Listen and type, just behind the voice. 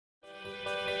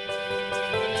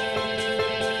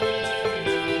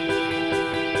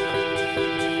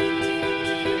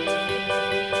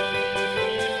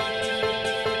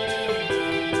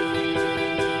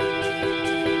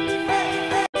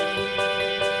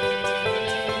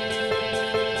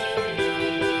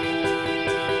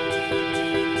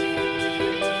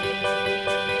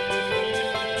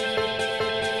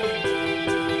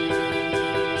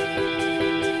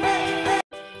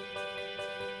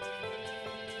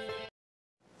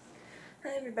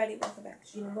Hi everybody, welcome back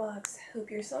to GinaVlogs. Hope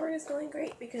your summer is going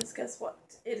great because guess what?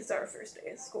 It is our first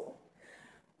day of school.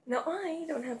 Now I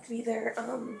don't have to be there,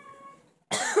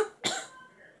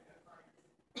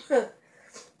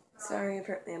 sorry,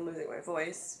 apparently I'm losing my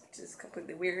voice, which is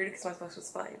completely weird because my voice was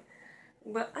fine.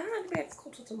 But I don't have to be at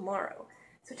school till tomorrow.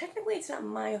 So technically it's not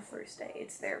my first day,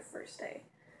 it's their first day.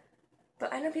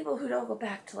 But I know people who don't go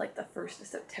back to like the 1st of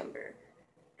September.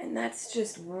 And that's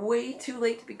just way too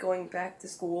late to be going back to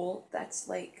school. That's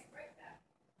like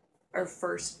our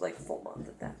first like full month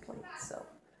at that point. So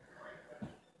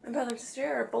my brother and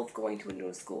sister are both going to a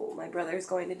new school. My brother is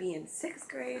going to be in 6th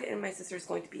grade and my sister is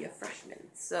going to be a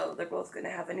freshman. So they're both going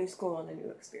to have a new school and a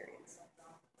new experience.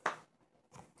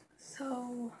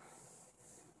 So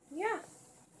yeah,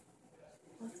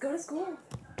 let's go to school.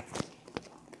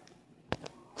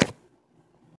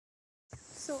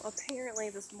 So apparently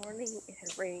this morning it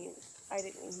had rained. I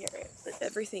didn't hear it, but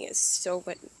everything is so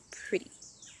wet and pretty.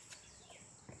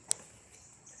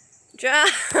 John,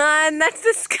 that's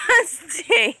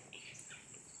disgusting.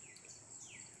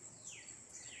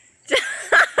 John.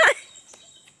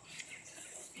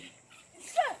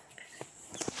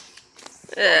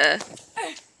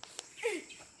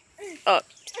 Oh,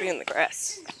 it's being in the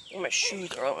grass. Oh, my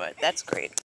shoes are all wet. That's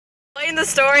great. Playing the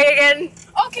story again.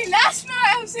 Okay, last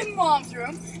night I was in Mom's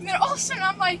room, and then all of a sudden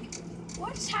I'm like,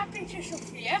 what's happening to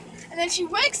Sophia? And then she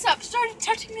wakes up, started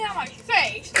touching me on my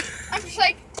face. I'm just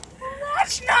like,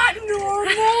 that's not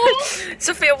normal.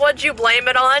 Sophia, what'd you blame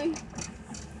it on?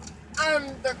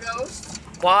 The ghost.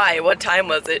 Why? What time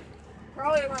was it?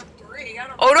 Probably around 3. I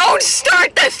don't know. Oh, don't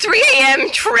start the 3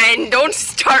 a.m. trend. Don't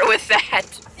start with that.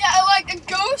 Yeah, like a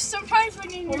ghost, sometimes when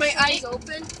you're my eyes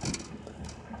open.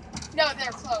 No,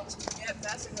 they're closed. Yep,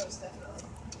 that's a ghost, definitely.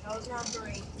 That was around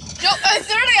 3. No,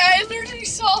 I literally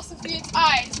saw Sophia's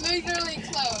eyes literally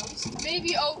closed.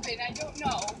 Maybe open, I don't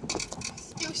know.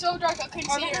 It was so dark I couldn't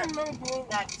see her. I don't remember doing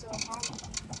that, so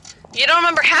You don't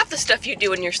remember half the stuff you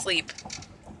do in your sleep.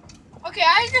 okay,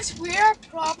 I have this weird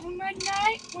problem at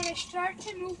night when I start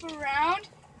to move around.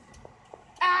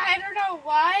 I don't know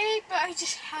why, but it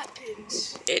just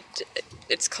happens.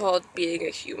 It's called being a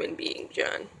human being,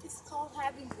 John. It's called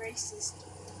having racist.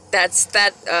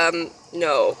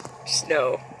 No. Just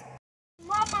no.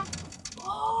 Mama!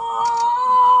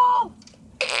 Oh!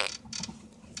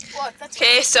 What? That's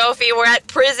Okay, Sophie, we're at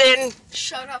prison.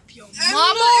 Shut up, yo.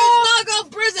 Mama! It's not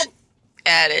called prison!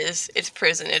 Yeah, it is. It's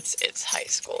prison. It's high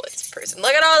school. It's prison.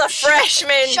 Look at all the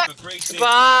freshmen.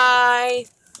 Bye.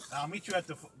 I'll meet you at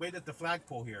the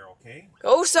flagpole here, okay?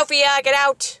 Go, Sophia, get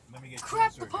out. Let me get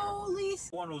crap the closer here. police.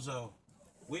 One of those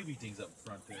wavy things up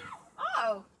front there.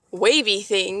 Oh. Wavy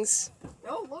things.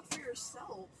 No, look for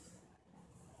yourself.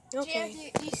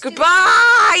 Okay. Yeah, Goodbye.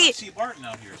 I see Barton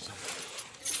out here. So.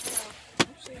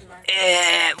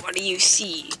 What do you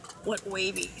see? What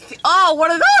wavy? Oh,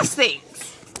 what are those things?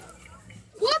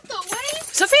 What the wave?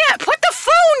 Sophia, put the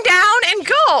phone down and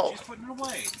go. She's putting it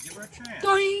away. Give her a chance.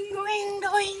 Going, going,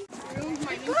 going.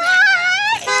 My new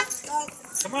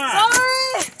Come on.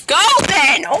 Sorry. Go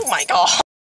then. Oh my god.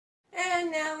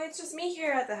 And now it's just me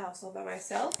here at the house all by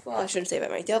myself. Well, I shouldn't say by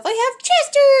myself. I have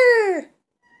Chester.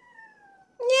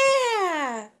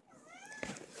 Yeah.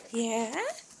 Yeah.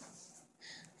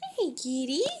 Hey,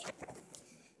 kitty.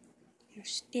 You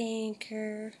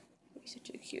stinker. You're such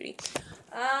a cutie.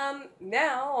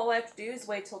 Now all I have to do is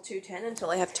wait till 2:10 until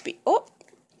I have to be. Oh,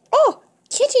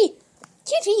 kitty,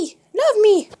 kitty, love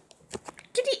me.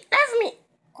 Kitty, love me.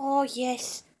 Oh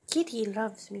yes, kitty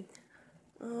loves me.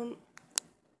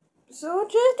 So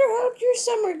Chester, how'd your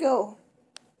summer go?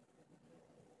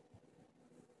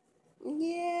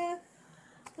 Yeah.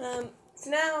 So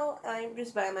now I'm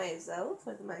just by myself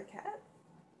with my cat.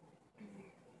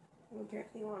 Who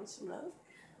apparently wants some love.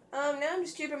 Now I'm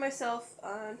just keeping myself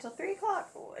until 3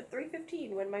 o'clock, at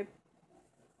 3:15, when my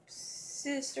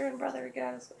sister and brother get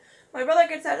out of school. My brother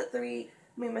gets out at 3,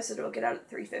 me and my sister will get out at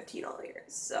 3:15 all year,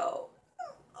 so,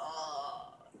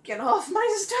 get off my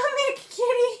stomach,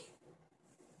 kitty!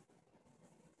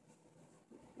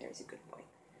 There's a good boy.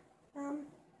 I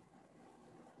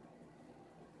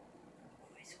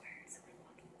swear, someone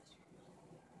walking in this room.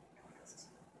 No one else is.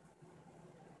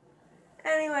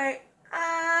 Anyway,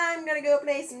 I'm gonna go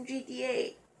play some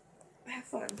GTA. Have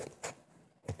fun.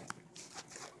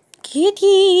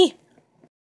 Kitty!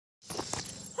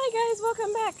 Hi guys,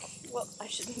 welcome back. Well, I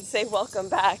shouldn't say welcome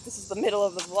back. This is the middle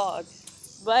of the vlog.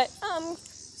 But,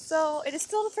 so it is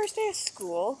still the first day of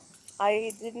school.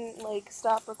 I didn't,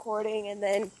 stop recording and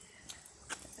then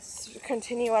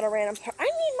continue at a random part. I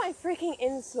need my freaking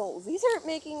insoles. These are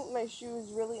making my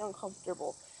shoes really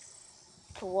uncomfortable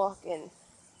to walk in.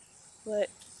 But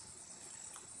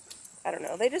I don't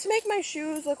know. They just make my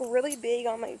shoes look really big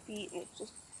on my feet, and it's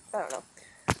just, I don't know.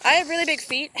 I have really big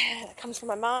feet. It comes from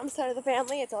my mom's side of the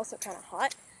family. It's also kind of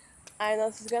hot. I know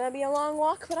this is going to be a long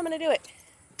walk, but I'm going to do it.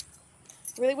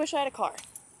 Really wish I had a car.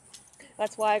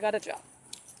 That's why I got a job.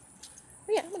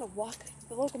 But yeah, I'm going to walk to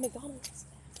the local McDonald's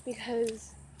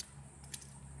because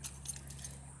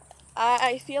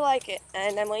I feel like it,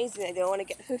 and I'm lazy and I don't want to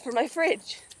get food for my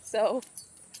fridge. So,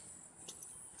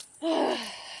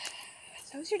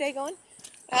 how's your day going?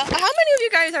 How many of you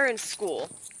guys are in school?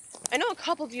 I know a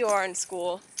couple of you are in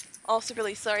school. Also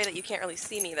really sorry that you can't really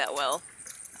see me that well.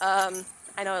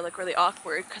 I know I look really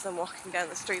awkward because I'm walking down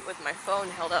the street with my phone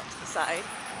held up to the side.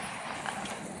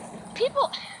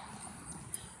 People,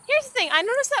 here's the thing, I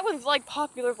noticed that with like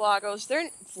popular vloggers,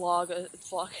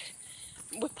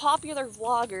 with popular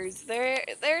vloggers,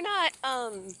 they're not,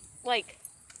 like,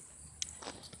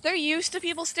 they're used to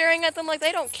people staring at them, like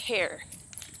they don't care.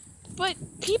 But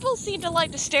people seem to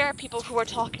like to stare at people who are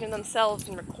talking to themselves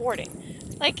and recording.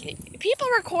 Like, people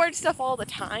record stuff all the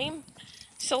time,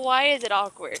 so why is it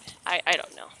awkward? I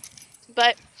don't know.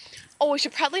 But, oh, we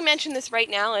should probably mention this right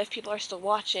now if people are still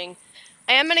watching.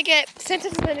 I am going to get, since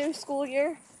it's the new school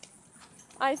year,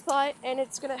 I thought, and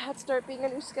it's going to have to start being a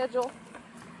new schedule,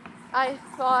 I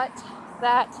thought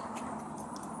that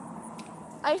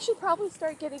I should probably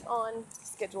start getting on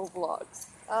scheduled vlogs.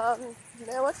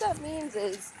 Now what that means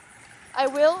is, I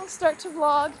will start to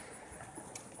vlog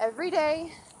every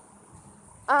day.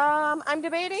 I'm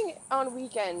debating on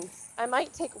weekends. I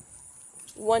might take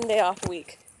one day off a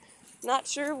week. Not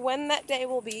sure when that day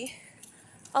will be.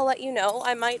 I'll let you know.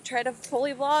 I might try to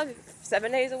fully vlog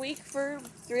 7 days a week for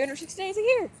 360 days a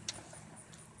year.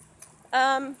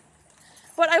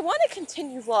 But I want to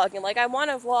continue vlogging. Like, I want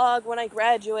to vlog when I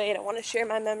graduate. I want to share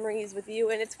my memories with you.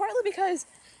 And it's partly because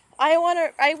I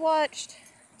watched...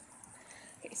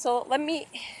 Okay, so let me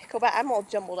go back. I'm all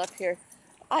jumbled up here.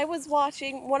 I was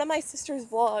watching one of my sister's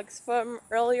vlogs from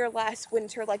earlier last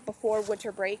winter, like before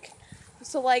winter break.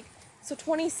 So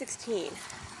 2016.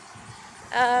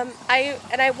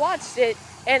 I watched it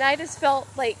and I just felt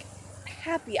like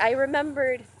happy. I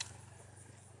remembered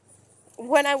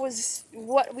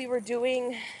what we were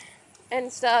doing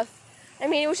and stuff. I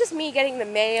mean, it was just me getting the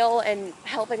mail and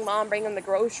helping Mom bring in the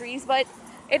groceries, but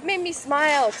it made me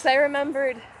smile because I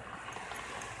remembered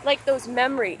like those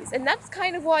memories, and that's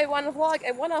kind of why I want to vlog.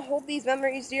 I want to hold these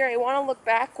memories dear. I want to look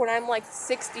back when I'm like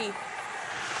 60 and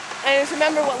just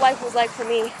remember what life was like for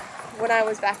me when I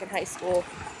was back in high school.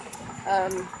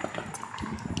 It's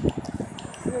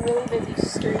a really busy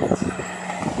street.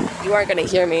 You aren't gonna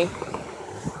hear me.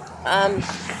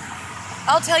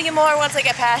 I'll tell you more once I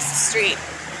get past the street.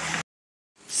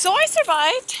 So I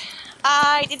survived.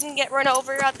 I didn't get run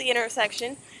over at the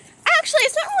intersection. Actually,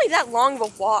 it's not really that long of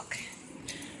a walk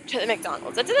to the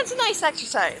McDonald's. It's a nice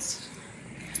exercise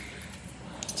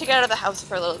to get out of the house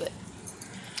for a little bit.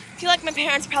 I feel like my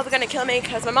parents are probably gonna kill me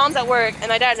because my mom's at work and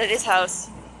my dad's at his house.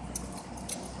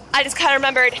 I just kind of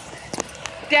remembered,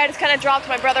 Dad just kind of dropped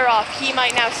my brother off. He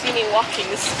might now see me walking.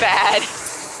 This is bad.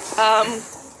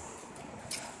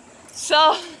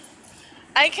 So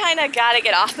I kind of gotta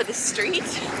get off of the street.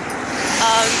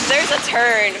 There's a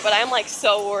turn, but I'm like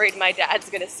so worried my dad's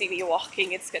gonna see me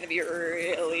walking. It's gonna be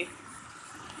really...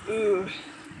 Ooh.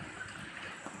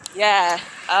 Yeah.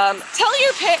 Tell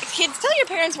your kids, tell your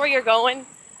parents where you're going.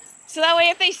 So that way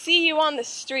if they see you on the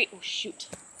street... Oh, shoot.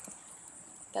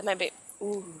 That might be...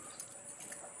 Ooh.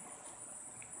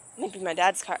 Might be my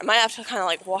dad's car. I might have to kind of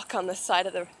like walk on the side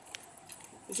of the...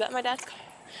 Is that my dad's car?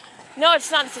 No,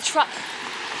 it's not. It's a truck.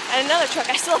 And another truck.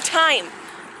 I still have time.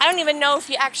 I don't even know if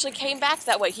he actually came back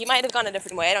that way. He might have gone a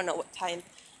different way. I don't know what time.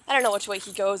 I don't know which way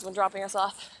he goes when dropping us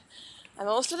off. I'm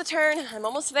almost to the turn. I'm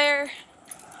almost there.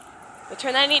 The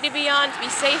turn that I need to be on to be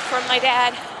safe from my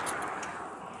dad.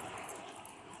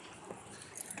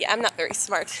 Yeah, I'm not very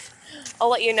smart. I'll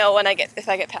let you know when if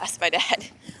I get past my dad.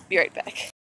 Be right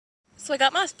back. So I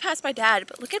got past my dad,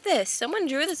 but look at this. Someone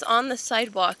drew this on the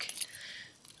sidewalk.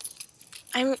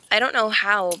 I don't know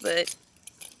how, but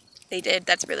they did.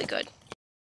 That's really good.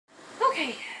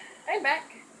 Okay, I'm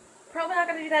back. Probably not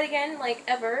gonna do that again, like,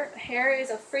 ever. Hair is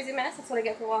a frizzy mess. That's what I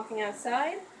get for walking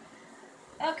outside.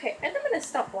 Okay, I think I'm gonna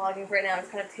stop vlogging for right now. It's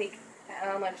kind of take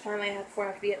how much time I have before I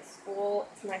have to be at school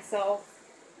for myself.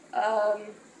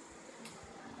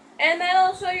 And then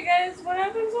I'll show you guys what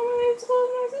happens when we leave school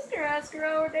with my sister. Ask her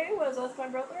how her day was. Ask my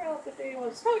brother how the day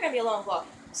was. It's probably gonna be a long vlog.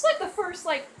 It's like the first,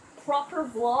 like, proper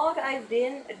vlog I've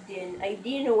done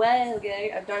in a while,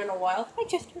 okay? I've done in a while. Hi,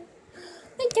 Chester.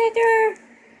 Hi, Chester.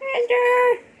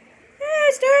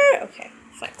 Chester. Okay,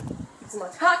 fine.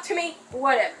 Someone talk to me.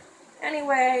 Whatever.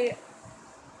 Anyway,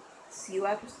 see you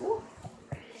after school.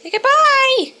 Say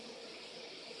goodbye!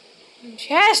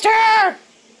 Chester!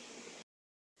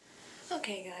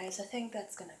 Okay guys, I think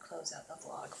that's gonna close out the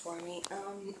vlog for me.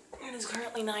 It is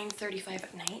currently 9:35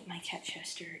 at night. My cat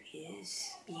Chester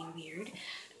is being weird.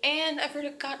 And I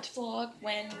forgot to vlog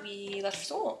when we left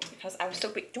school because I was so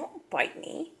big. Don't bite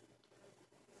me.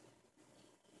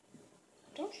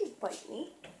 Don't you bite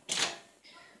me.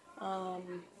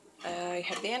 I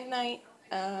had band night,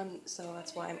 so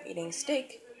that's why I'm eating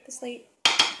steak this late.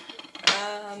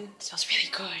 It smells really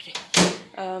good.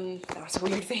 That was a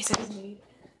weird face I just made.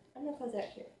 I'm gonna close out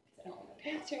here. I don't want my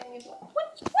pants turning as well.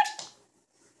 What?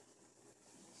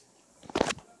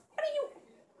 What are you?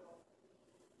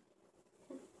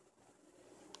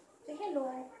 Say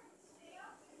hello.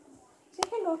 Say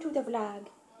hello to the vlog.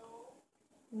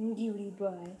 Beauty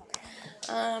boy.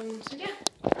 So yeah.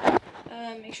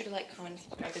 Make sure to like, comment,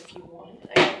 subscribe if you want.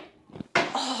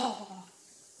 Oh,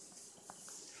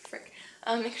 frick.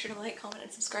 Make sure to like, comment,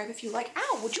 and subscribe if you like.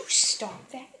 Ow, would you stop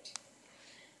that?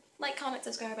 Like, comment,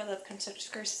 subscribe. I love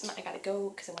constructive criticism. I gotta go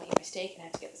because I want to eat my steak and I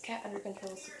have to get this cat under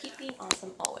control. So keep being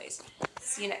awesome always.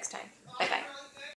 See you next time. Bye bye.